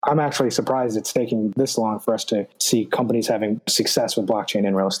I'm actually surprised it's taking this long for us to see companies having success with blockchain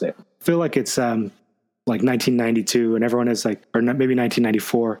in real estate. I feel like it's like 1992 and everyone is like, or maybe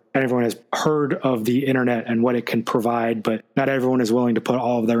 1994, and everyone has heard of the internet and what it can provide, but not everyone is willing to put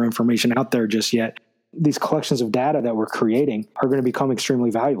all of their information out there just yet. These collections of data that we're creating are going to become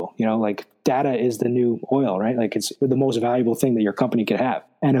extremely valuable. Like data is the new oil, right? Like it's the most valuable thing that your company could have.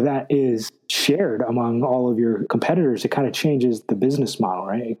 And if that is shared among all of your competitors, it kind of changes the business model,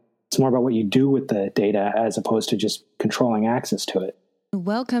 right? It's more about what you do with the data as opposed to just controlling access to it.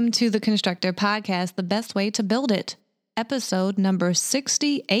 Welcome to the Constructor Podcast, the best way to build it. Episode number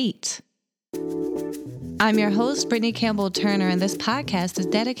 68. I'm your host, Brittany Campbell Turner, and this podcast is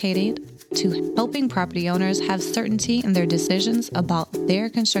dedicated to helping property owners have certainty in their decisions about their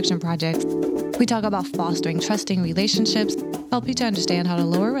construction projects. We talk about fostering trusting relationships, help you to understand how to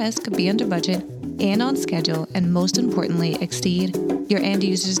lower risk, be under budget, and on schedule, and most importantly, exceed your end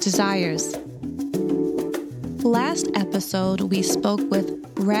user's desires. Last episode, we spoke with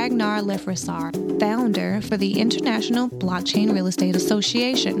Ragnar Lefrasar, founder for the International Blockchain Real Estate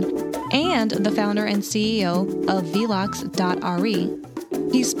Association and the founder and CEO of Velox.re.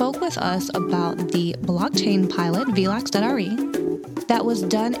 He spoke with us about the blockchain pilot, Velox.re, that was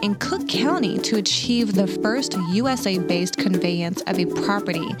done in Cook County to achieve the first USA-based conveyance of a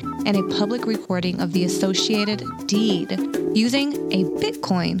property and a public recording of the associated deed using a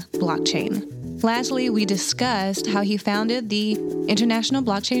Bitcoin blockchain. Lastly, we discussed how he founded the International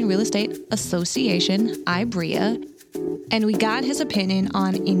Blockchain Real Estate Association, IBREA, and we got his opinion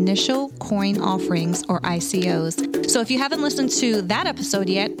on initial coin offerings, or ICOs. So if you haven't listened to that episode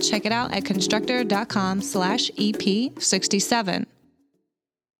yet, check it out at constructor.com/EP67.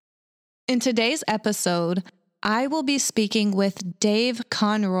 In today's episode, I will be speaking with Dave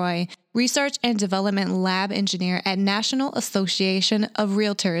Conroy, Research and Development Lab Engineer at National Association of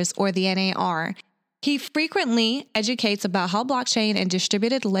Realtors, or the NAR. He frequently educates about how blockchain and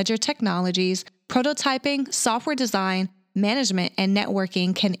distributed ledger technologies, prototyping, software design, management, and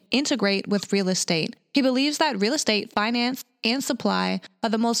networking can integrate with real estate. He believes that real estate, finance, and supply are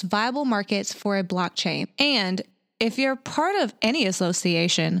the most viable markets for a blockchain. And if you're part of any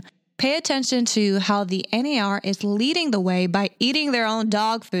association, pay attention to how the NAR is leading the way by eating their own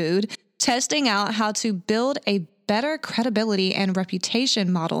dog food, testing out how to build a better credibility and reputation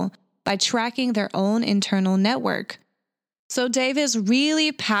model by tracking their own internal network. So Dave is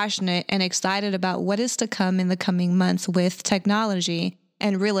really passionate and excited about what is to come in the coming months with technology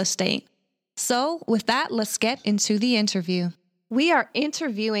and real estate. So with that, let's get into the interview. We are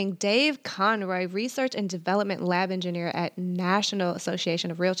interviewing Dave Conroy, Research and Development Lab Engineer at National Association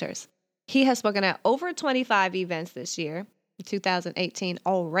of Realtors. He has spoken at over 25 events this year, 2018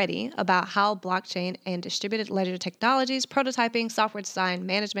 already, about how blockchain and distributed ledger technologies, prototyping, software design,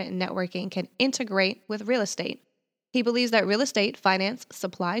 management, and networking can integrate with real estate. He believes that real estate, finance,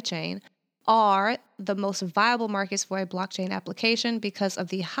 supply chain are the most viable markets for a blockchain application because of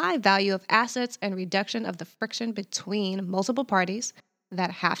the high value of assets and reduction of the friction between multiple parties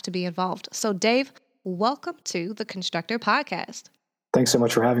that have to be involved. So Dave, welcome to the Constructor Podcast. Thanks so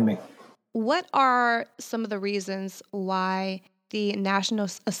much for having me. What are some of the reasons why the National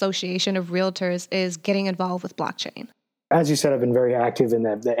Association of Realtors is getting involved with blockchain? As you said, I've been very active in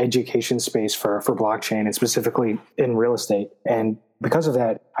the education space for blockchain and specifically in real estate. And because of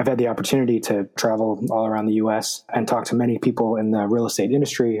that, I've had the opportunity to travel all around the US and talk to many people in the real estate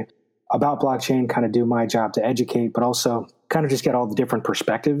industry about blockchain, kind of do my job to educate, but also kind of just get all the different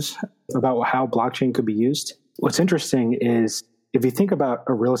perspectives about how blockchain could be used. What's interesting is if you think about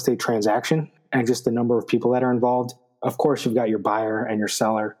a real estate transaction and just the number of people that are involved, of course, you've got your buyer and your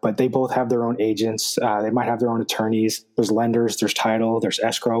seller, but they both have their own agents. They might have their own attorneys. There's lenders, there's title, there's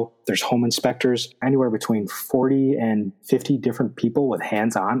escrow, there's home inspectors, anywhere between 40 and 50 different people with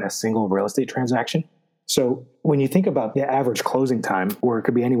hands on a single real estate transaction. So when you think about the average closing time, where it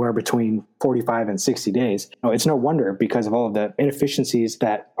could be anywhere between 45 and 60 days, it's no wonder because of all of the inefficiencies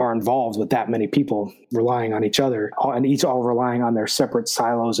that are involved with that many people relying on each other and each all relying on their separate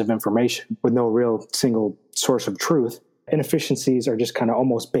silos of information with no real single source of truth. Inefficiencies are just kind of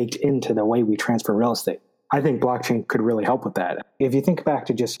almost baked into the way we transfer real estate. I think blockchain could really help with that. If you think back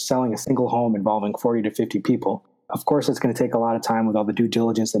to just selling a single home involving 40 to 50 people, of course, it's going to take a lot of time with all the due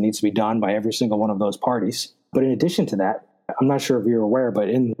diligence that needs to be done by every single one of those parties. But in addition to that, I'm not sure if you're aware, but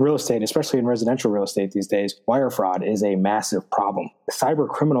in real estate, especially in residential real estate these days, wire fraud is a massive problem. Cyber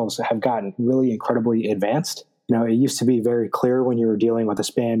criminals have gotten really incredibly advanced. It used to be very clear when you were dealing with a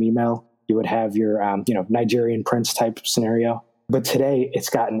spam email, you would have your, Nigerian prince type scenario. But today it's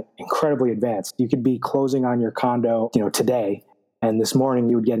gotten incredibly advanced. You could be closing on your condo, today, And this morning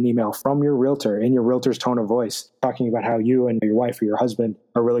you would get an email from your realtor in your realtor's tone of voice talking about how you and your wife or your husband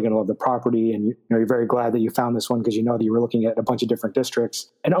are really going to love the property. And you're very glad that you found this one because you know that you were looking at a bunch of different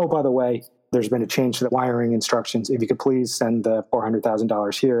districts. And oh, by the way, there's been a change to the wiring instructions. If you could please send the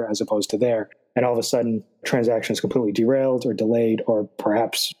 $400,000 here as opposed to there. And all of a sudden, transaction is completely derailed or delayed, or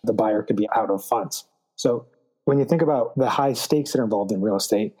perhaps the buyer could be out of funds. So when you think about the high stakes that are involved in real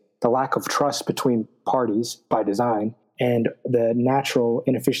estate, the lack of trust between parties by design, and the natural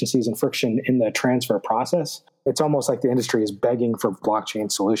inefficiencies and friction in the transfer process, it's almost like the industry is begging for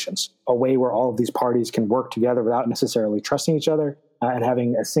blockchain solutions, a way where all of these parties can work together without necessarily trusting each other and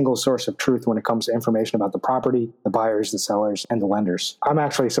having a single source of truth when it comes to information about the property, the buyers, the sellers, and the lenders. I'm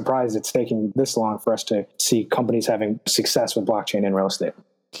actually surprised it's taking this long for us to see companies having success with blockchain in real estate.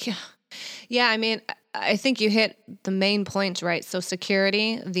 Yeah. I mean, I think you hit the main points, right? So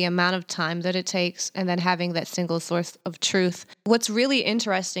security, the amount of time that it takes, and then having that single source of truth. What's really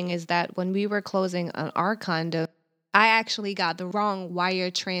interesting is that when we were closing on our condo, I actually got the wrong wire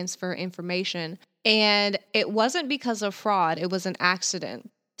transfer information. And it wasn't because of fraud. It was an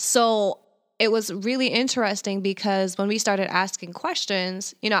accident. So it was really interesting because when we started asking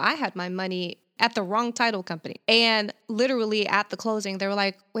questions, I had my money at the wrong title company. And literally at the closing, they were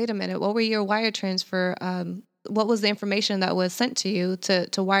like, wait a minute, what were your wire transfer? What was the information that was sent to you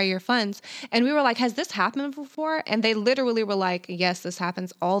to wire your funds? And we were like, has this happened before? And they literally were like, yes, this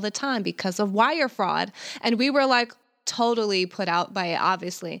happens all the time because of wire fraud. And we were like, totally put out by it,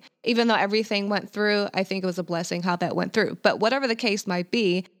 obviously. Even though everything went through, I think it was a blessing how that went through. But whatever the case might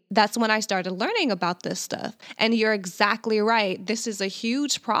be, that's when I started learning about this stuff. And you're exactly right. This is a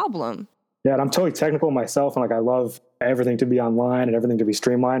huge problem. Yeah, and I'm totally technical myself, and I love everything to be online and everything to be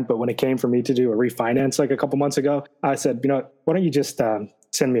streamlined. But when it came for me to do a refinance a couple months ago, I said, why don't you just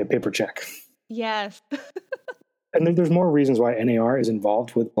send me a paper check? Yes. And there's more reasons why NAR is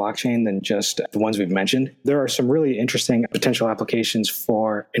involved with blockchain than just the ones we've mentioned. There are some really interesting potential applications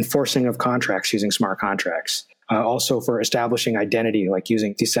for enforcing of contracts using smart contracts. Also for establishing identity, like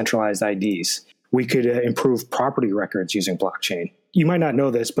using decentralized IDs. We could improve property records using blockchain. You might not know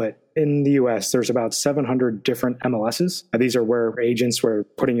this, but in the US, there's about 700 different MLSs. These are where agents were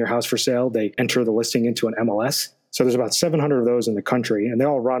putting your house for sale. They enter the listing into an MLS. So there's about 700 of those in the country, and they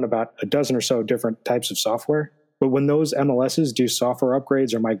all run about a dozen or so different types of software. But when those MLSs do software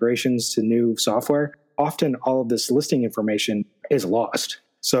upgrades or migrations to new software, often all of this listing information is lost.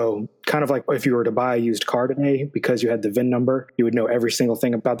 So kind of like if you were to buy a used car today, because you had the VIN number, you would know every single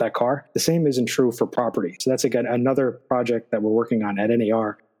thing about that car. The same isn't true for property. So that's, again, another project that we're working on at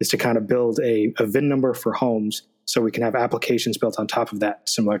NAR is to kind of build a VIN number for homes so we can have applications built on top of that,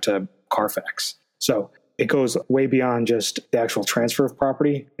 similar to Carfax. So it goes way beyond just the actual transfer of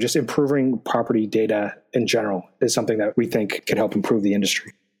property. Just improving property data in general is something that we think can help improve the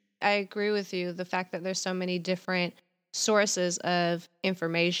industry. I agree with you. The fact that there's so many different sources of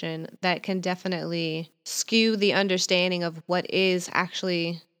information that can definitely skew the understanding of what is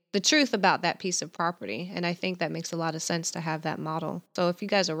actually the truth about that piece of property. And I think that makes a lot of sense to have that model. So if you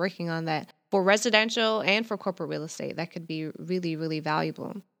guys are working on that for residential and for corporate real estate, that could be really, really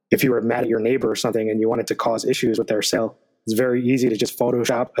valuable. If you were mad at your neighbor or something and you wanted to cause issues with their sale, it's very easy to just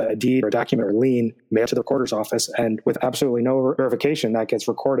Photoshop a deed or a document or lien, mail to the recorder's office, and with absolutely no verification, that gets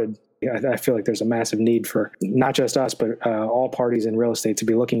recorded. I feel like there's a massive need for not just us, but all parties in real estate to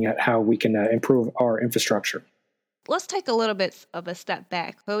be looking at how we can improve our infrastructure. Let's take a little bit of a step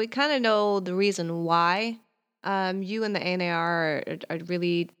back. So we kind of know the reason why you and the NAR are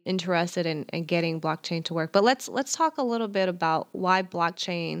really interested in getting blockchain to work. But let's talk a little bit about why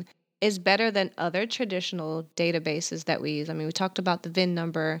blockchain is better than other traditional databases that we use. I mean, we talked about the VIN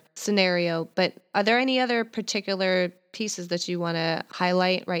number scenario, but are there any other particular pieces that you want to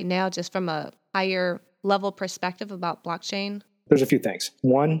highlight right now, just from a higher level perspective about blockchain? There's a few things.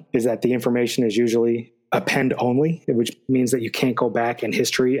 One is that the information is usually append only, which means that you can't go back in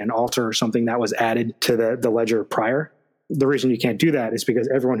history and alter something that was added to the ledger prior. The reason you can't do that is because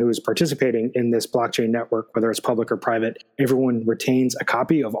everyone who is participating in this blockchain network, whether it's public or private, everyone retains a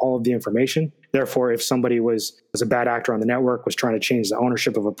copy of all of the information. Therefore, if somebody was a bad actor on the network, was trying to change the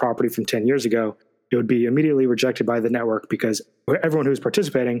ownership of a property from 10 years ago, it would be immediately rejected by the network because everyone who's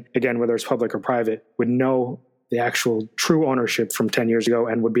participating, again, whether it's public or private, would know the actual true ownership from 10 years ago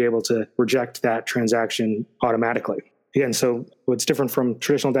and would be able to reject that transaction automatically. Again, so what's different from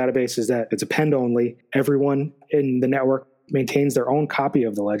traditional databases is that it's append only. Everyone in the network maintains their own copy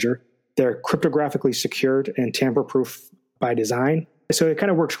of the ledger. They're cryptographically secured and tamper-proof by design. So it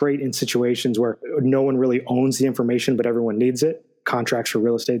kind of works great in situations where no one really owns the information, but everyone needs it. Contracts for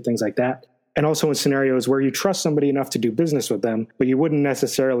real estate, things like that. And also in scenarios where you trust somebody enough to do business with them, but you wouldn't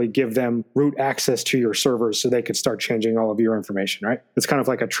necessarily give them root access to your servers so they could start changing all of your information, right? It's kind of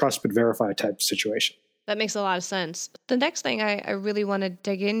like a trust but verify type situation. That makes a lot of sense. The next thing I really want to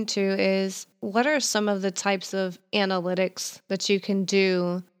dig into is what are some of the types of analytics that you can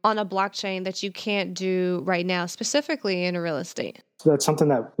do on a blockchain that you can't do right now, specifically in real estate? So that's something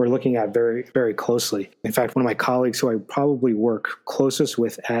that we're looking at very, very closely. In fact, one of my colleagues who I probably work closest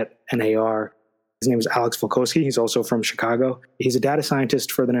with at NAR, his name is Alex Volkowski. He's also from Chicago. He's a data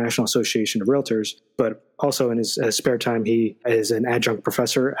scientist for the National Association of Realtors, but also in his spare time, he is an adjunct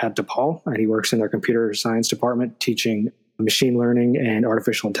professor at DePaul, and he works in their computer science department teaching machine learning and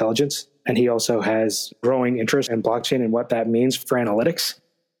artificial intelligence. And he also has growing interest in blockchain and what that means for analytics.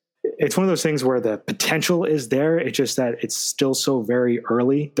 It's one of those things where the potential is there. It's just that it's still so very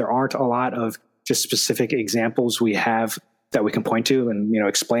early. There aren't a lot of just specific examples we have that we can point to and,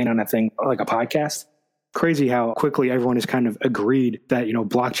 explain on a thing like a podcast. Crazy how quickly everyone has kind of agreed that,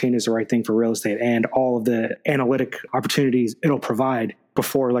 blockchain is the right thing for real estate and all of the analytic opportunities it'll provide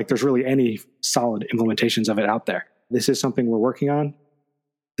before there's really any solid implementations of it out there. This is something we're working on.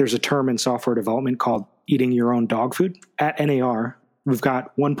 There's a term in software development called eating your own dog food. At NAR, we've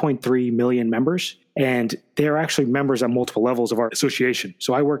got 1.3 million members, and they're actually members at multiple levels of our association.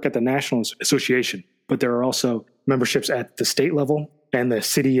 So I work at the National Association, but there are also memberships at the state level and the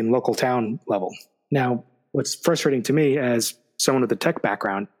city and local town level. Now, what's frustrating to me as someone with a tech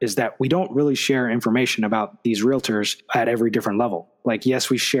background is that we don't really share information about these realtors at every different level. Yes,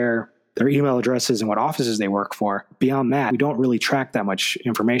 we share their email addresses and what offices they work for. Beyond that, we don't really track that much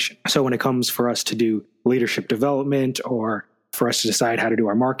information. So when it comes for us to do leadership development or for us to decide how to do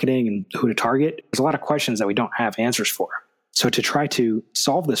our marketing and who to target, there's a lot of questions that we don't have answers for. So to try to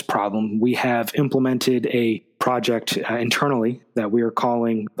solve this problem, we have implemented a project internally that we are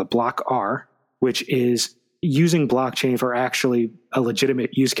calling the Block R, which is using blockchain for actually a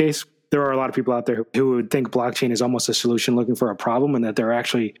legitimate use case. There are a lot of people out there who would think blockchain is almost a solution looking for a problem, and that there are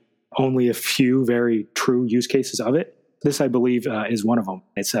actually only a few very true use cases of it. This, I believe, is one of them.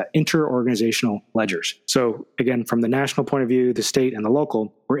 It's inter-organizational ledgers. So again, from the national point of view, the state and the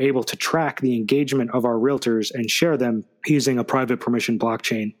local, we're able to track the engagement of our realtors and share them using a private permission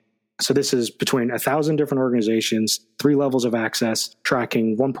blockchain. So this is between 1,000 different organizations, 3 levels of access,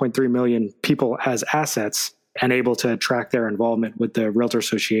 tracking 1.3 million people as assets, and able to track their involvement with the Realtor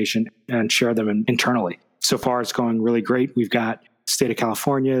Association and share them internally. So far, it's going really great. We've got state of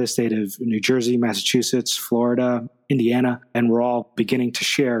California, the state of New Jersey, Massachusetts, Florida, Indiana, and we're all beginning to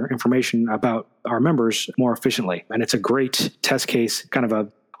share information about our members more efficiently. And it's a great test case, kind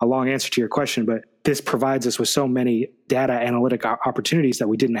of a long answer to your question, but this provides us with so many data analytic opportunities that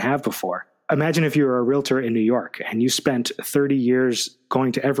we didn't have before. Imagine if you were a realtor in New York and you spent 30 years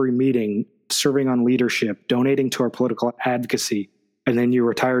going to every meeting, serving on leadership, donating to our political advocacy, and then you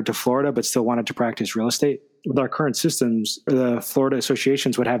retired to Florida but still wanted to practice real estate. With our current systems, the Florida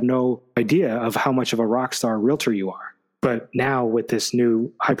associations would have no idea of how much of a rock star realtor you are. But now with this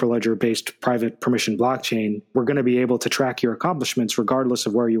new Hyperledger-based private permission blockchain, we're going to be able to track your accomplishments regardless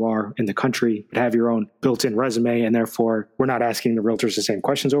of where you are in the country, have your own built-in resume, and therefore we're not asking the realtors the same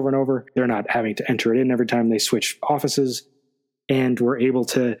questions over and over. They're not having to enter it in every time they switch offices. And we're able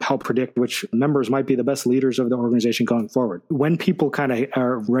to help predict which members might be the best leaders of the organization going forward. When people kind of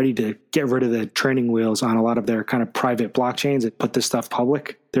are ready to get rid of the training wheels on a lot of their kind of private blockchains and put this stuff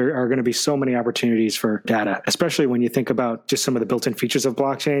public, there are going to be so many opportunities for data, especially when you think about just some of the built-in features of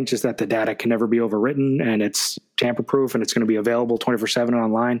blockchain, just that the data can never be overwritten and it's tamper-proof and it's going to be available 24/7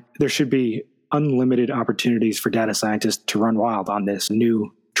 online. There should be unlimited opportunities for data scientists to run wild on this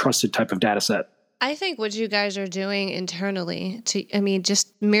new trusted type of data set. I think what you guys are doing internally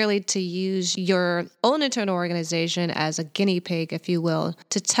just merely to use your own internal organization as a guinea pig, if you will,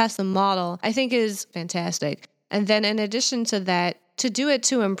 to test the model, I think is fantastic. And then in addition to that, to do it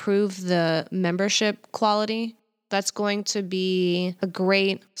to improve the membership quality, that's going to be a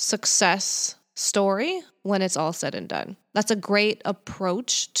great success story when it's all said and done. That's a great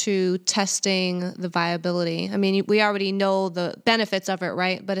approach to testing the viability. I mean, we already know the benefits of it,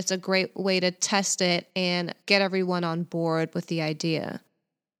 right? But it's a great way to test it and get everyone on board with the idea.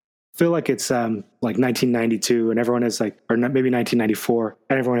 I feel like it's like 1992 and everyone is maybe 1994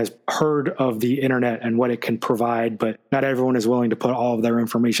 and everyone has heard of the internet and what it can provide, but not everyone is willing to put all of their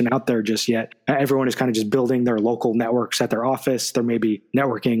information out there just yet. Everyone is kind of just building their local networks at their office. They're maybe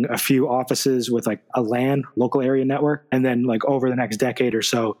networking a few offices with a LAN, local area network. And then over the next decade or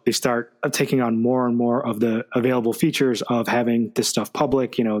so, they start taking on more and more of the available features of having this stuff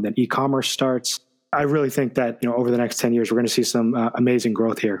public, then e-commerce starts. I really think that, over the next 10 years, we're going to see some amazing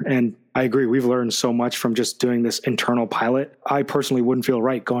growth here. And I agree. We've learned so much from just doing this internal pilot. I personally wouldn't feel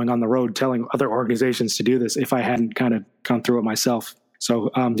right going on the road telling other organizations to do this if I hadn't kind of gone through it myself.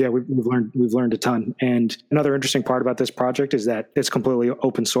 So we've learned a ton. And another interesting part about this project is that it's completely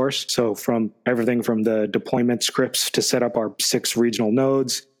open source. So from everything from the deployment scripts to set up our 6 regional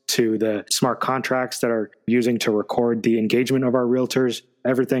nodes to the smart contracts that are using to record the engagement of our realtors,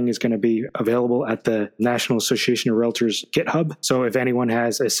 everything is going to be available at the National Association of Realtors GitHub. So if anyone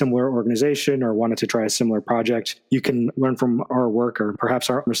has a similar organization or wanted to try a similar project, you can learn from our work or perhaps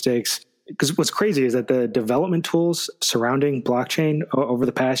our mistakes. Because what's crazy is that the development tools surrounding blockchain over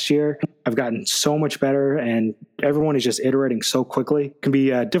the past year have gotten so much better, and everyone is just iterating so quickly. It can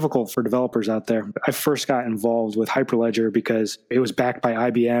be difficult for developers out there. I first got involved with Hyperledger because it was backed by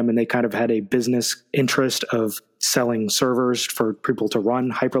IBM, and they kind of had a business interest of selling servers for people to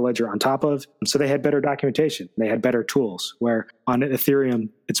run Hyperledger on top of. So they had better documentation. They had better tools, where on Ethereum,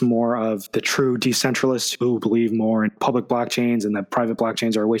 it's more of the true decentralists who believe more in public blockchains and that private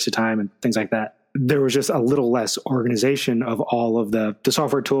blockchains are a waste of time and things like that. There was just a little less organization of all of the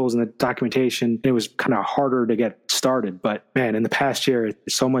software tools and the documentation. It was kind of harder to get started. But man, in the past year,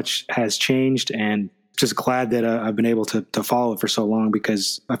 so much has changed, and just glad that I've been able to follow it for so long,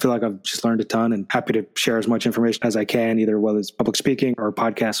 because I feel like I've just learned a ton, and happy to share as much information as I can, either whether it's public speaking or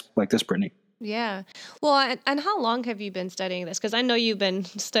podcasts like this, Brittany. Yeah. Well, and how long have you been studying this? Because I know you've been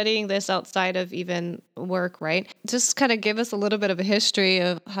studying this outside of even work, right? Just kind of give us a little bit of a history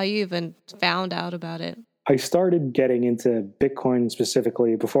of how you even found out about it. I started getting into Bitcoin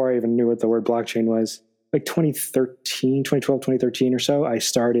specifically before I even knew what the word blockchain was. Like 2013 or so, I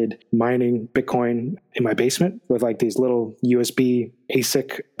started mining Bitcoin in my basement with like these little USB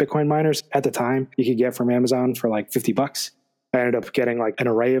ASIC Bitcoin miners. At the time, you could get from Amazon for like $50. I ended up getting like an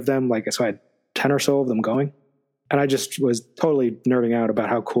array of them. So I had 10 or so of them going. And I just was totally nerding out about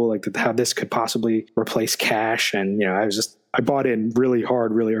how cool, how this could possibly replace cash. And, I bought in really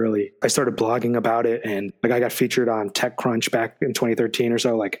hard, really early. I started blogging about it, and I got featured on TechCrunch back in 2013 or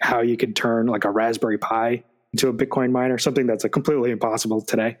so, like how you could turn like a Raspberry Pi into a Bitcoin miner, something that's like completely impossible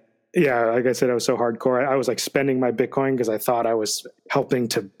today. Yeah, like I said, I was so hardcore. I was like spending my Bitcoin because I thought I was helping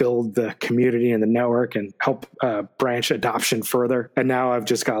to build the community and the network and help branch adoption further. And now I've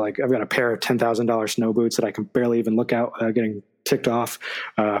got a pair of $10,000 snow boots that I can barely even look out getting ticked off.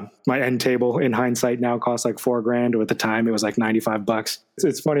 My end table in hindsight now costs like $4,000. At the time it was like $95.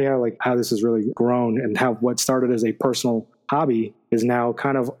 It's funny how this has really grown, and how what started as a personal hobby is now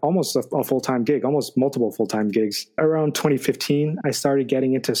kind of almost a full-time gig, almost multiple full-time gigs. Around 2015, I started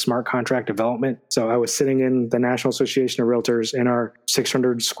getting into smart contract development. So I was sitting in the National Association of Realtors in our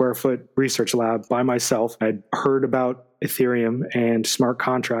 600 square foot research lab by myself. I'd heard about Ethereum and smart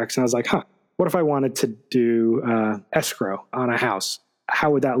contracts, and I was like, what if I wanted to do escrow on a house?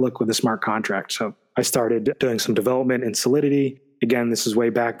 How would that look with a smart contract? So I started doing some development in Solidity. Again, this is way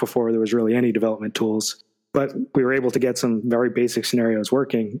back before there was really any development tools. But we were able to get some very basic scenarios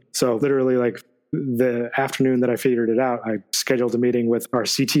working. So literally the afternoon that I figured it out, I scheduled a meeting with our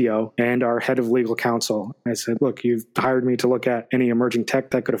CTO and our head of legal counsel. I said, look, you've hired me to look at any emerging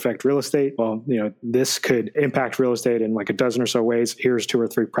tech that could affect real estate. Well, this could impact real estate in like a dozen or so ways. Here's 2 or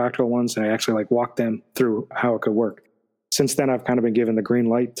 3 practical ones. And I actually walked them through how it could work. Since then, I've kind of been given the green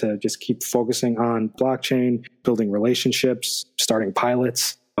light to just keep focusing on blockchain, building relationships, starting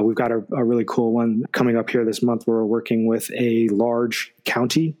pilots. We've got a really cool one coming up here this month where we're working with a large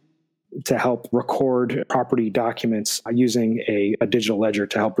county to help record property documents using a digital ledger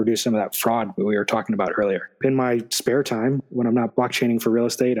to help reduce some of that fraud we were talking about earlier. In my spare time, when I'm not blockchaining for real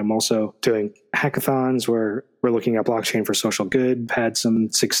estate, I'm also doing hackathons where we're looking at blockchain for social good. Had some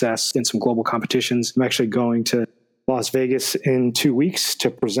success in some global competitions. I'm actually going to Las Vegas in 2 weeks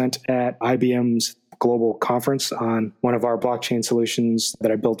to present at IBM's global conference on one of our blockchain solutions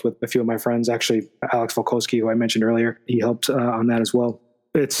that I built with a few of my friends. Actually, Alex Volkowski, who I mentioned earlier, he helped on that as well.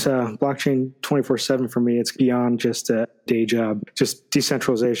 It's blockchain 24/7 for me. It's beyond just a day job, just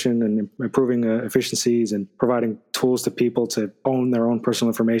decentralization and improving efficiencies and providing tools to people to own their own personal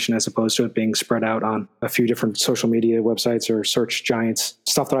information as opposed to it being spread out on a few different social media websites or search giants.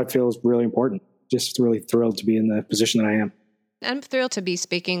 Stuff that I feel is really important. Just really thrilled to be in the position that I am. I'm thrilled to be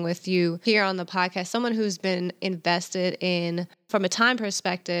speaking with you here on the podcast, someone who's been invested in from a time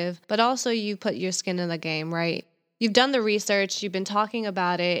perspective, but also you put your skin in the game, right? You've done the research, you've been talking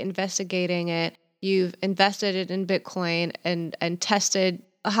about it, investigating it, you've invested it in Bitcoin and tested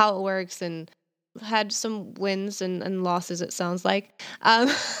how it works and had some wins and losses, it sounds like.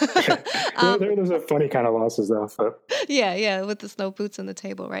 There's a funny kind of losses though. So. Yeah, with the snow boots on the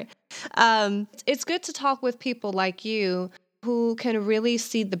table, right? It's good to talk with people like you who can really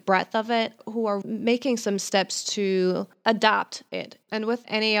see the breadth of it, who are making some steps to adopt it. And with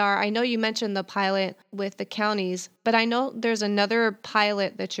NAR, I know you mentioned the pilot with the counties, but I know there's another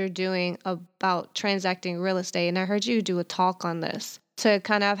pilot that you're doing about transacting real estate. And I heard you do a talk on this to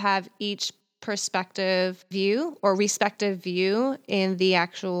kind of have each perspective view or respective view in the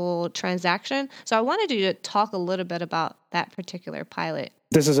actual transaction. So I wanted you to talk a little bit about that particular pilot.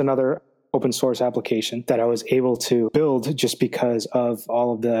 This is another open source application that I was able to build just because of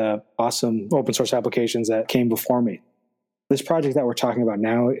all of the awesome open source applications that came before me. This project that we're talking about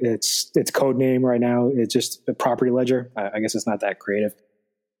now, its code name right now is just a property ledger. I guess it's not that creative.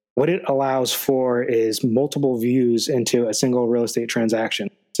 What it allows for is multiple views into a single real estate transaction.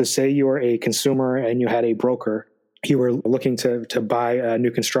 So say you are a consumer and you had a broker, you were looking to buy a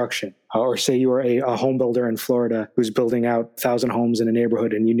new construction, or say you were a home builder in Florida who's building out 1,000 homes in a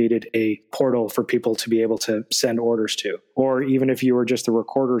neighborhood and you needed a portal for people to be able to send orders to. Or even if you were just a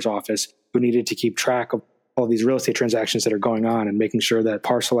recorder's office who needed to keep track of all these real estate transactions that are going on and making sure that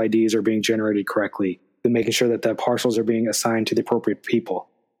parcel IDs are being generated correctly, and making sure that the parcels are being assigned to the appropriate people.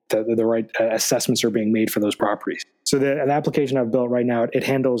 The right assessments are being made for those properties. So the application I've built right now, it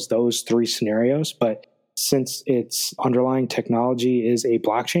handles those three scenarios, but since its underlying technology is a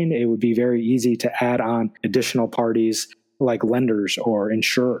blockchain, it would be very easy to add on additional parties like lenders or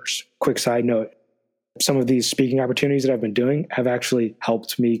insurers. Quick side note, some of these speaking opportunities that I've been doing have actually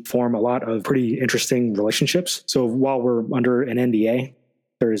helped me form a lot of pretty interesting relationships. So while we're under an NDA,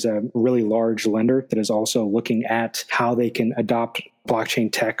 there's a really large lender that is also looking at how they can adopt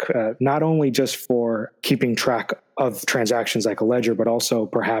blockchain tech, not only just for keeping track of transactions like a ledger, but also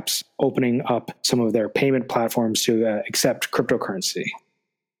perhaps opening up some of their payment platforms to accept cryptocurrency.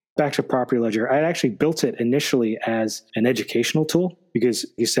 Back to Property Ledger, I actually built it initially as an educational tool because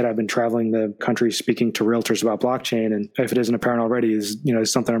you said I've been traveling the country speaking to realtors about blockchain, and if it isn't apparent already, is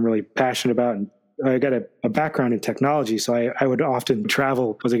something I'm really passionate about. And I got a background in technology, so I would often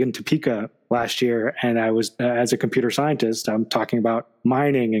travel. I was in Topeka last year, and I was, as a computer scientist, I'm talking about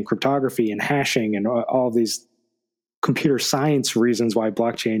mining and cryptography and hashing and all of these computer science reasons why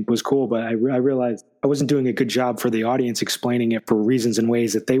blockchain was cool. But I realized I wasn't doing a good job for the audience explaining it for reasons and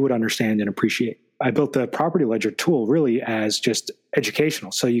ways that they would understand and appreciate. I built the Property Ledger tool really as just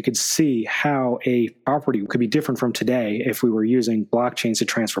educational. So you could see how a property could be different from today if we were using blockchains to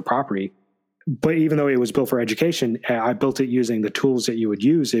transfer property. But even though it was built for education, I built it using the tools that you would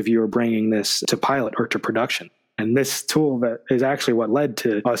use if you were bringing this to pilot or to production. And this tool that is actually what led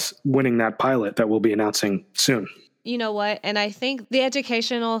to us winning that pilot that we'll be announcing soon. You know what? And I think the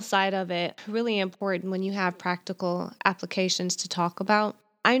educational side of it, really important when you have practical applications to talk about.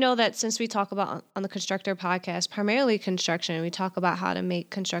 I know that since we talk about on the Constructor podcast, primarily construction, we talk about how to make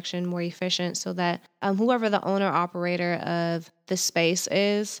construction more efficient so that whoever the owner operator of the space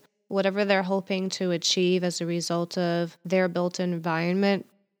is, whatever they're hoping to achieve as a result of their built environment,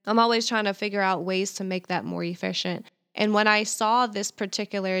 I'm always trying to figure out ways to make that more efficient. And when I saw this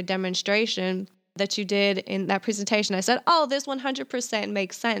particular demonstration that you did in that presentation, I said, oh, this 100%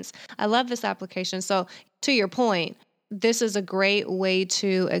 makes sense. I love this application. So to your point, this is a great way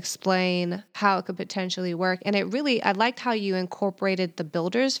to explain how it could potentially work. And I liked how you incorporated the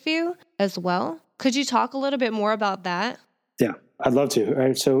builder's view as well. Could you talk a little bit more about that? Yeah, I'd love to.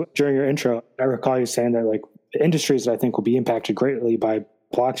 Right? So during your intro, I recall you saying that like the industries that I think will be impacted greatly by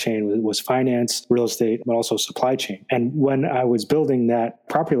blockchain was finance, real estate, but also supply chain. And when I was building that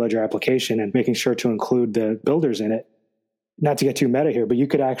Property Ledger application and making sure to include the builders in it, not to get too meta here, but you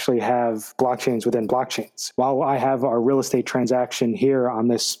could actually have blockchains within blockchains. While I have our real estate transaction here on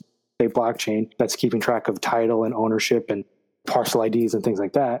this blockchain that's keeping track of title and ownership and parcel IDs and things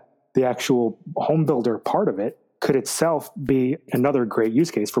like that, the actual home builder part of it could itself be another great use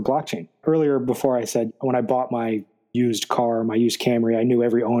case for blockchain. Earlier, before I said, when I bought my used car, my used Camry, I knew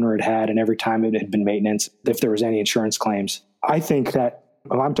every owner it had and every time it had been maintenance, if there was any insurance claims. I think that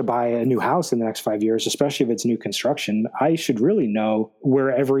if I'm to buy a new house in the next 5 years, especially if it's new construction, I should really know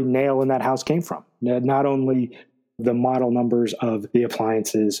where every nail in that house came from. Not only the model numbers of the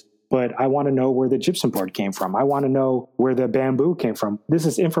appliances, but I want to know where the gypsum board came from. I want to know where the bamboo came from. This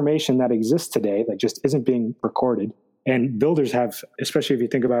is information that exists today that just isn't being recorded. And builders have, especially if you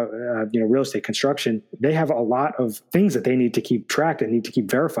think about real estate construction, they have a lot of things that they need to keep tracked and need to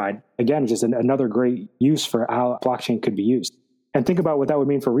keep verified. Again, just another great use for how blockchain could be used. And think about what that would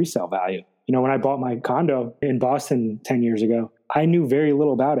mean for resale value. When I bought my condo in Boston 10 years ago, I knew very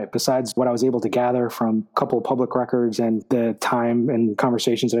little about it besides what I was able to gather from a couple of public records and the time and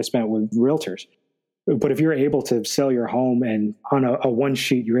conversations that I spent with realtors. But if you're able to sell your home and on a one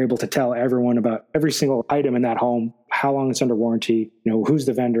sheet, you're able to tell everyone about every single item in that home, how long it's under warranty, who's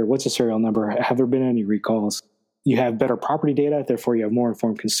the vendor, what's the serial number, have there been any recalls? You have better property data, therefore you have more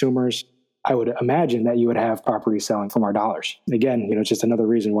informed consumers. I would imagine that you would have property selling from our dollars. Again, it's just another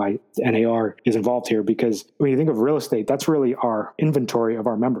reason why NAR is involved here, because when you think of real estate, that's really our inventory of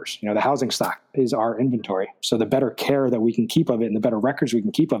our members. The housing stock is our inventory. So the better care that we can keep of it and the better records we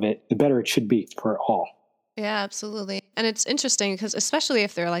can keep of it, the better it should be for all. Yeah, absolutely. And it's interesting because especially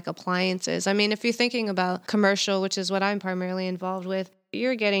if they're like appliances, I mean, if you're thinking about commercial, which is what I'm primarily involved with,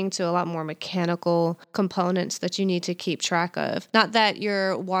 you're getting to a lot more mechanical components that you need to keep track of. Not that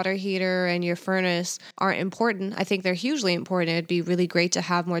your water heater and your furnace aren't important. I think they're hugely important. It'd be really great to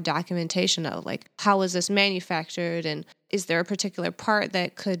have more documentation of like, how was this manufactured, and is there a particular part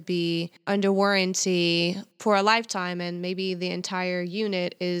that could be under warranty for a lifetime and maybe the entire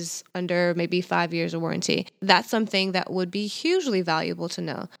unit is under maybe 5 years of warranty. That's something that would be hugely valuable to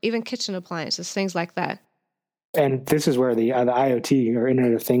know. Even kitchen appliances, things like that. And this is where the IoT or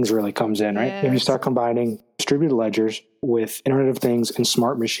Internet of Things really comes in, right? Yes. If you start combining distributed ledgers with Internet of Things and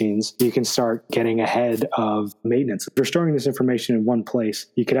smart machines, you can start getting ahead of maintenance. If you're storing this information in one place,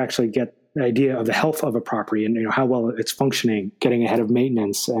 you could actually get an idea of the health of a property and how well it's functioning, getting ahead of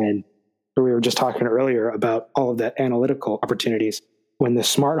maintenance. And we were just talking earlier about all of the analytical opportunities. When the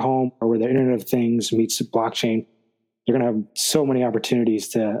smart home or where the Internet of Things meets blockchain, you're going to have so many opportunities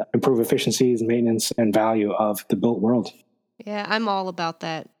to improve efficiencies, maintenance, and value of the built world. Yeah, I'm all about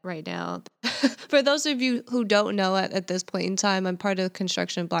that right now. For those of you who don't know at this point in time, I'm part of the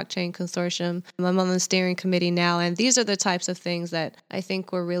Construction Blockchain Consortium. I'm on the steering committee now, and these are the types of things that I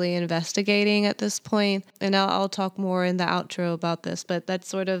think we're really investigating at this point. And I'll talk more in the outro about this, but that's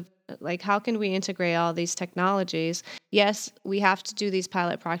sort of like, how can we integrate all these technologies? Yes, we have to do these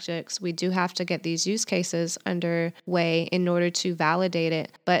pilot projects. We do have to get these use cases underway in order to validate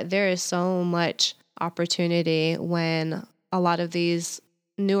it. But there is so much opportunity when a lot of these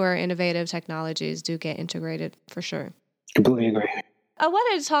newer innovative technologies do get integrated, for sure. Completely agree. I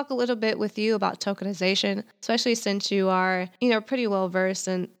wanted to talk a little bit with you about tokenization, especially since you are, pretty well versed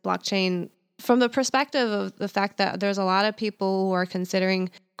in blockchain from the perspective of the fact that there's a lot of people who are considering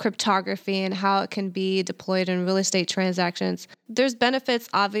cryptography and how it can be deployed in real estate transactions. There's benefits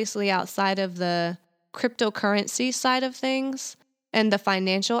obviously outside of the cryptocurrency side of things and the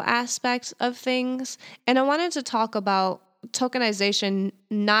financial aspects of things. And I wanted to talk about tokenization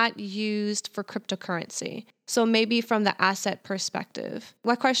not used for cryptocurrency. So maybe from the asset perspective.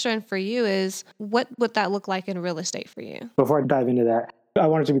 My question for you is, what would that look like in real estate for you? Before I dive into that, I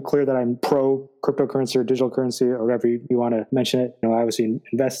wanted to be clear that I'm pro cryptocurrency or digital currency or whatever you want to mention it. I obviously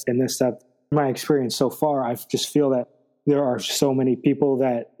invest in this stuff. In my experience so far, I just feel that there are so many people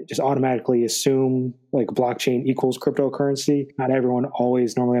that just automatically assume like blockchain equals cryptocurrency. Not everyone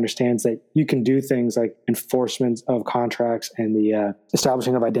always normally understands that you can do things like enforcement of contracts and the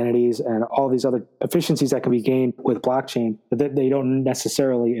establishing of identities and all these other efficiencies that can be gained with blockchain, but that they don't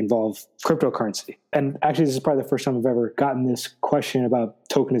necessarily involve cryptocurrency. And actually, this is probably the first time I've ever gotten this question about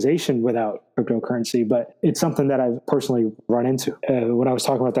tokenization without cryptocurrency, but it's something that I've personally run into. When I was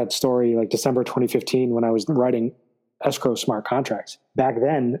talking about that story, like December 2015, when I was writing escrow smart contracts. Back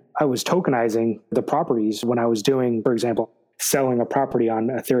then, I was tokenizing the properties when I was doing, for example, selling a property on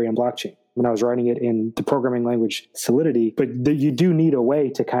Ethereum blockchain. When I was writing it in the programming language Solidity, but you do need a way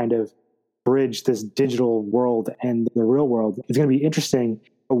to kind of bridge this digital world and the real world. It's going to be interesting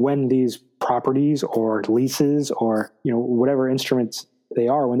when these properties or leases or whatever instruments they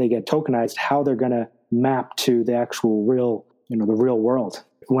are, when they get tokenized, how they're going to map to the actual real, the real world.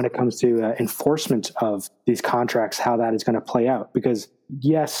 When it comes to enforcement of these contracts, how that is going to play out. Because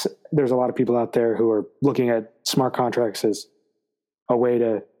yes, there's a lot of people out there who are looking at smart contracts as a way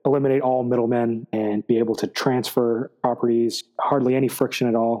to eliminate all middlemen and be able to transfer properties, hardly any friction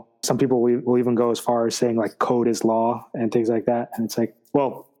at all. Some people will even go as far as saying like code is law and things like that. And it's like,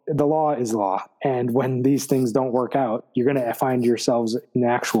 well, the law is law. And when these things don't work out, you're going to find yourselves in the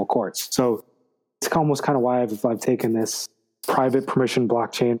actual courts. So it's almost kind of why I've taken this private permission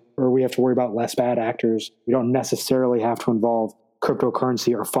blockchain, where we have to worry about less bad actors. We don't necessarily have to involve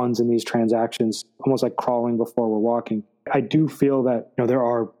cryptocurrency or funds in these transactions, almost like crawling before we're walking. I do feel that there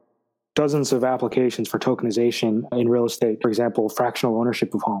are dozens of applications for tokenization in real estate. For example, fractional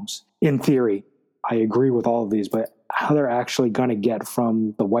ownership of homes. In theory, I agree with all of these, but how they're actually going to get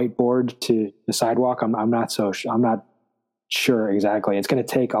from the whiteboard to the sidewalk, I'm not sure exactly. It's going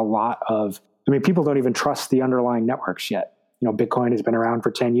to take a lot of, people don't even trust the underlying networks yet. Bitcoin has been around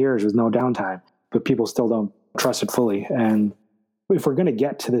for 10 years with no downtime, but people still don't trust it fully. And if we're going to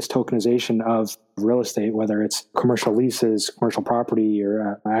get to this tokenization of real estate, whether it's commercial leases, commercial property,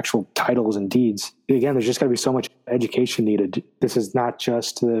 or actual titles and deeds, again, there's just got to be so much education needed. This is not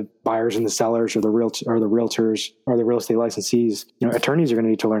just the buyers and the sellers or the realtors or the real estate licensees. Attorneys are going to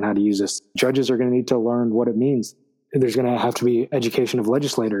need to learn how to use this. Judges are going to need to learn what it means. There's going to have to be education of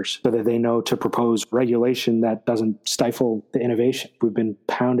legislators so that they know to propose regulation that doesn't stifle the innovation. We've been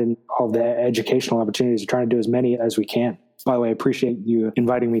pounding all the educational opportunities, trying to do as many as we can. By the way, I appreciate you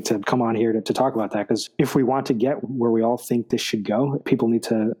inviting me to come on here to talk about that, because if we want to get where we all think this should go, people need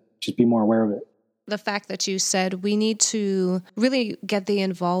to just be more aware of it. The fact that you said we need to really get the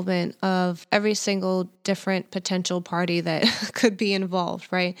involvement of every single different potential party that could be involved,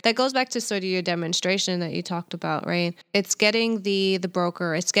 right? That goes back to sort of your demonstration that you talked about, right? It's getting the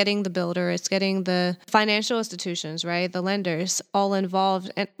broker, it's getting the builder, it's getting the financial institutions, right? The lenders all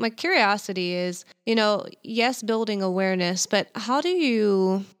involved. And my curiosity is, yes, building awareness, but how do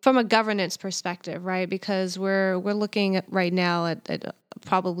you, from a governance perspective, right? Because we're looking at right now at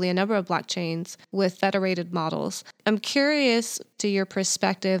probably a number of blockchains with federated models. I'm curious to your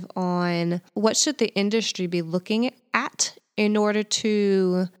perspective on what should the industry be looking at in order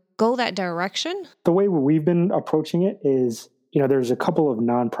to go that direction? The way we've been approaching it is, there's a couple of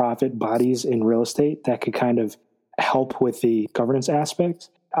nonprofit bodies in real estate that could kind of help with the governance aspects.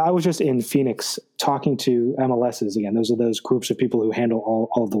 I was just in Phoenix talking to MLSs again. Those are those groups of people who handle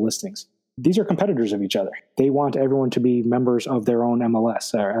all of the listings. These are competitors of each other. They want everyone to be members of their own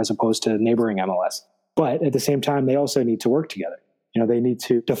MLS as opposed to neighboring MLS. But at the same time, they also need to work together. They need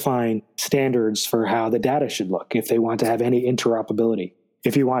to define standards for how the data should look if they want to have any interoperability.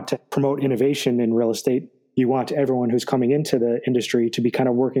 If you want to promote innovation in real estate, you want everyone who's coming into the industry to be kind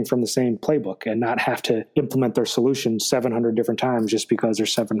of working from the same playbook and not have to implement their solution 700 different times just because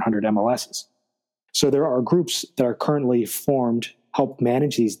there's 700 MLSs. So there are groups that are currently formed help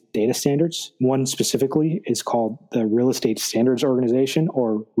manage these data standards. One specifically is called the Real Estate Standards Organization,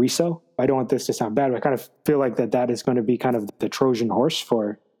 or RESO. I don't want this to sound bad, but I kind of feel like that is going to be kind of the Trojan horse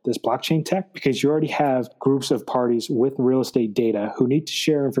for this blockchain tech, because you already have groups of parties with real estate data who need to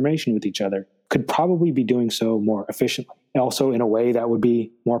share information with each other, could probably be doing so more efficiently. Also in a way that would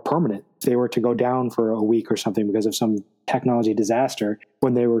be more permanent. If they were to go down for a week or something because of some technology disaster,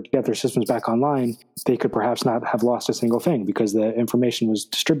 when they were to get their systems back online, they could perhaps not have lost a single thing because the information was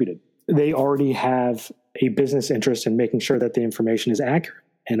distributed. They already have a business interest in making sure that the information is accurate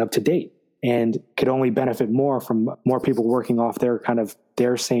and up to date, and could only benefit more from more people working off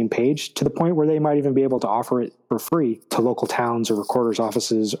their same page, to the point where they might even be able to offer it for free to local towns or recorders'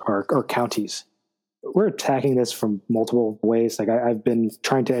 offices or counties. We're attacking this from multiple ways. I've been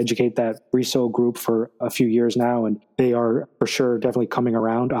trying to educate that RESO group for a few years now, and they are for sure definitely coming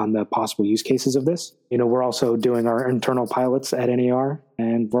around on the possible use cases of this. We're also doing our internal pilots at NAR,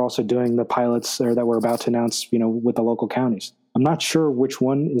 and we're also doing the pilots that we're about to announce, with the local counties. I'm not sure which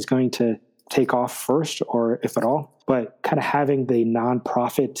one is going to take off first, or if at all, but kind of having the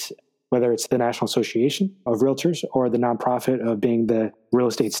nonprofit, whether it's the National Association of Realtors or the nonprofit of being the Real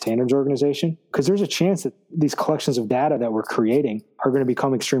Estate Standards Organization, because there's a chance that these collections of data that we're creating are going to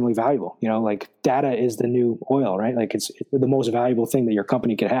become extremely valuable. Data is the new oil, right? It's the most valuable thing that your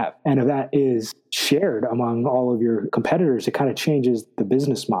company could have. And if that is shared among all of your competitors, it kind of changes the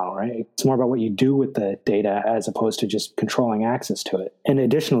business model, right? It's more about what you do with the data as opposed to just controlling access to it. And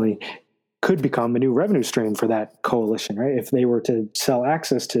additionally, could become a new revenue stream for that coalition, right? If they were to sell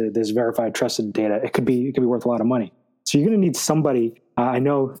access to this verified, trusted data, it could be worth a lot of money. So you're going to need somebody. I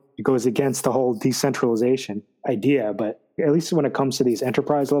know it goes against the whole decentralization idea, but at least when it comes to these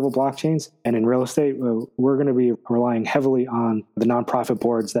enterprise level blockchains and in real estate, we're going to be relying heavily on the nonprofit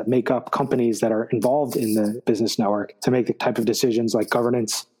boards that make up companies that are involved in the business network to make the type of decisions like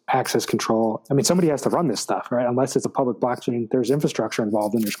governance, access control. I mean, somebody has to run this stuff, right? Unless it's a public blockchain, there's infrastructure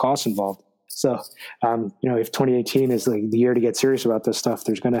involved and there's costs involved. So, if 2018 is the year to get serious about this stuff,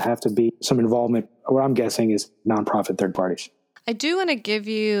 there's going to have to be some involvement. What I'm guessing is nonprofit third parties. I do want to give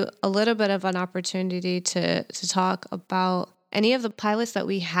you a little bit of an opportunity to talk about any of the pilots that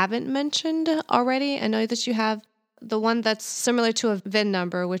we haven't mentioned already. I know that you have the one that's similar to a VIN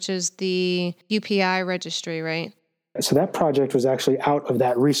number, which is the UPI registry, right? So that project was actually out of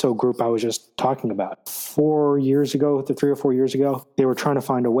that RESO group I was just talking about. 3 or 4 years ago, they were trying to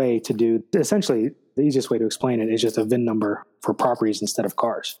find a way to do, essentially, the easiest way to explain it is just a VIN number for properties instead of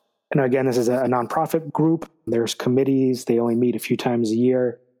cars. And again, this is a nonprofit group. There's committees. They only meet a few times a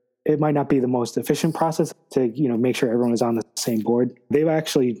year. It might not be the most efficient process to, make sure everyone is on the same board. They've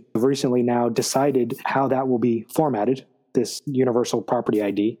actually recently now decided how that will be formatted. this universal property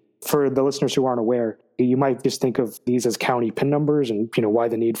ID. For the listeners who aren't aware, you might just think of these as county PIN numbers and, why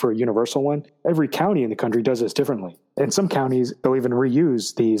the need for a universal one. Every county in the country does this differently. And some counties, they'll even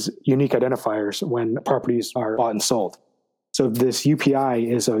reuse these unique identifiers when properties are bought and sold. So this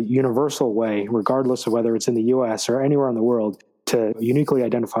UPI is a universal way, regardless of whether it's in the US or anywhere in the world, to uniquely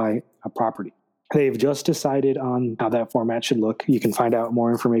identify a property. They've just decided on how that format should look. You can find out more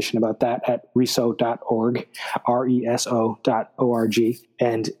information about that at reso.org, reso.org.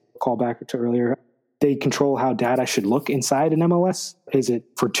 And call back to earlier, they control how data should look inside an MLS. Is it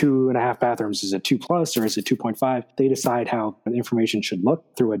for 2.5 bathrooms? Is it 2+ or is it 2.5? They decide how the information should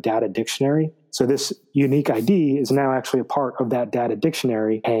look through a data dictionary. So this unique ID is now actually a part of that data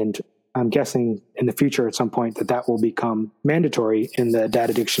dictionary. And I'm guessing in the future at some point that will become mandatory in the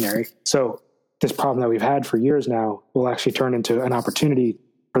data dictionary. So this problem that we've had for years now will actually turn into an opportunity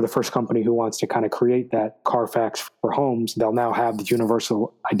for the first company who wants to kind of create that Carfax for homes. They'll now have the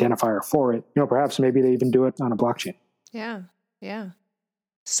universal identifier for it. Perhaps maybe they even do it on a blockchain. Yeah.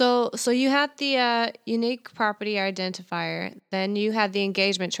 So you had the unique property identifier. Then you had the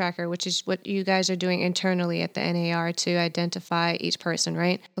engagement tracker, which is what you guys are doing internally at the NAR to identify each person,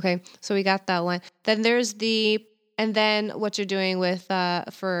 right? Okay, so we got that one. Then there's and then what you're doing with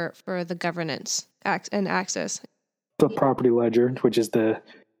for the governance and access. The property ledger, which is the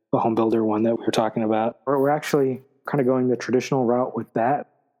home builder one that we were talking about. We're actually kind of going the traditional route with that.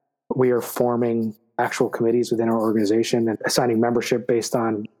 We are forming actual committees within our organization and assigning membership based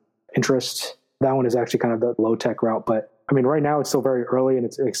on interest. That one is actually kind of the low-tech route. But right now it's still very early, and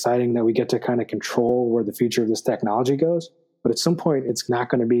it's exciting that we get to kind of control where the future of this technology goes. But at some point, it's not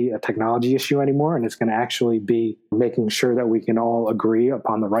going to be a technology issue anymore, and it's going to actually be making sure that we can all agree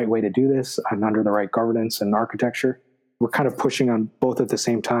upon the right way to do this and under the right governance and architecture. We're kind of pushing on both at the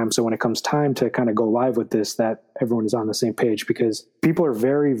same time. So when it comes time to kind of go live with this, that everyone is on the same page, because people are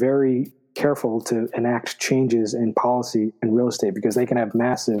very, very careful to enact changes in policy in real estate because they can have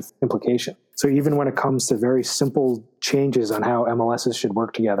massive implications. So even when it comes to very simple changes on how MLSs should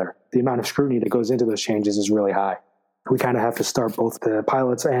work together, the amount of scrutiny that goes into those changes is really high. We kind of have to start both the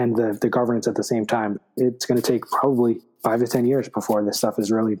pilots and the governance at the same time. It's going to take probably 5 to 10 years before this stuff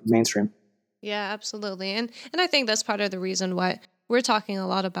is really mainstream. Yeah, absolutely. And I think that's part of the reason why we're talking a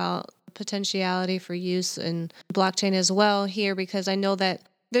lot about potentiality for use in blockchain as well here, because I know that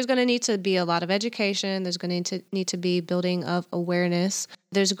there's going to need to be a lot of education. There's going to need to be building of awareness.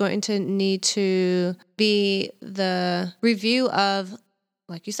 There's going to need to be the review of,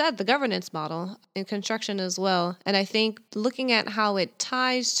 like you said, the governance model in construction as well. And I think looking at how it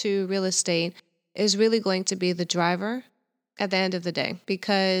ties to real estate is really going to be the driver at the end of the day,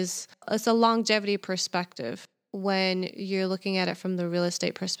 because it's a longevity perspective. When you're looking at it from the real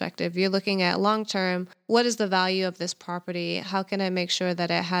estate perspective, you're looking at long-term, what is the value of this property? How can I make sure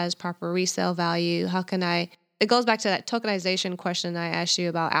that it has proper resale value? It goes back to that tokenization question I asked you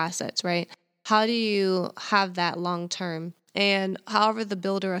about assets, right? How do you have that long-term? And however the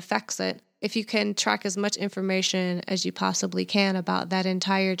builder affects it, if you can track as much information as you possibly can about that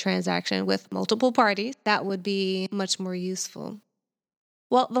entire transaction with multiple parties, that would be much more useful.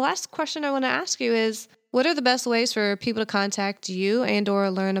 Well, the last question I want to ask you is, what are the best ways for people to contact you and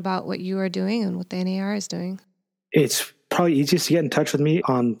or learn about what you are doing and what the NAR is doing? It's probably easiest to get in touch with me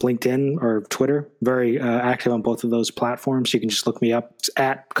on LinkedIn or Twitter. Very active on both of those platforms. You can just look me up. It's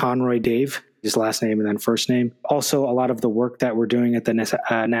at Conroy Dave, his last name and then first name. Also, a lot of the work that we're doing at the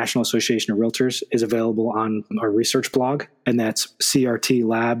National Association of Realtors is available on our research blog, and that's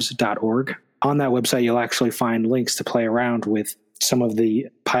crtlabs.org. On that website, you'll actually find links to play around with some of the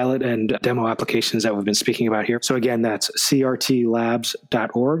pilot and demo applications that we've been speaking about here. So again, that's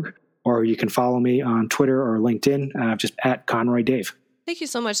crtlabs.org, or you can follow me on Twitter or LinkedIn, just at Conroy Dave. Thank you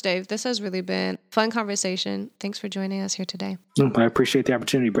so much, Dave. This has really been a fun conversation. Thanks for joining us here today. I appreciate the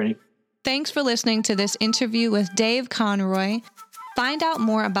opportunity, Brittany. Thanks for listening to this interview with Dave Conroy. Find out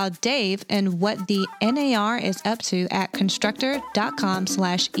more about Dave and what the NAR is up to at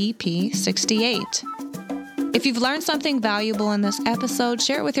constructor.com/EP68. If you've learned something valuable in this episode,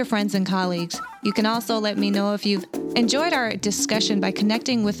 share it with your friends and colleagues. You can also let me know if you've enjoyed our discussion by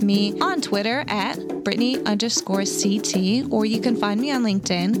connecting with me on Twitter at Brittany_CT, or you can find me on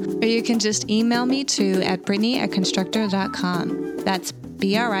LinkedIn, or you can just email me to at Brittany@constructor.com. That's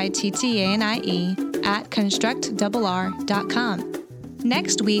BRITTANIE@constructrr.com.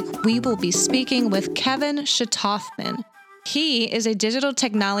 Next week, we will be speaking with Kevin Shatoffman. He is a digital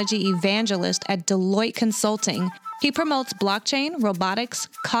technology evangelist at Deloitte Consulting. He promotes blockchain, robotics,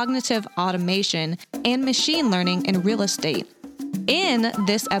 cognitive automation, and machine learning in real estate. In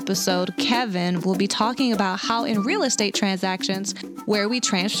this episode, Kevin will be talking about how in real estate transactions, where we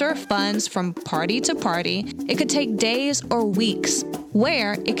transfer funds from party to party, it could take days or weeks,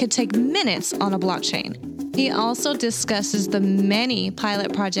 where it could take minutes on a blockchain. He also discusses the many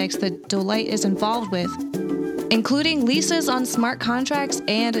pilot projects that Deloitte is involved with, including leases on smart contracts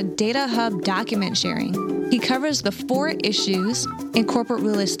and Data Hub document sharing. He covers the 4 issues in corporate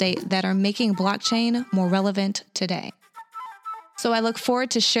real estate that are making blockchain more relevant today. So I look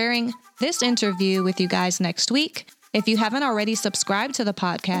forward to sharing this interview with you guys next week. If you haven't already subscribed to the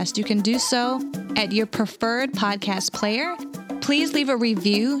podcast, you can do so at your preferred podcast player. Please leave a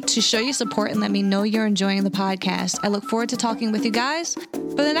review to show your support and let me know you're enjoying the podcast. I look forward to talking with you guys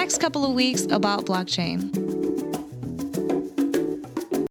for the next couple of weeks about blockchain.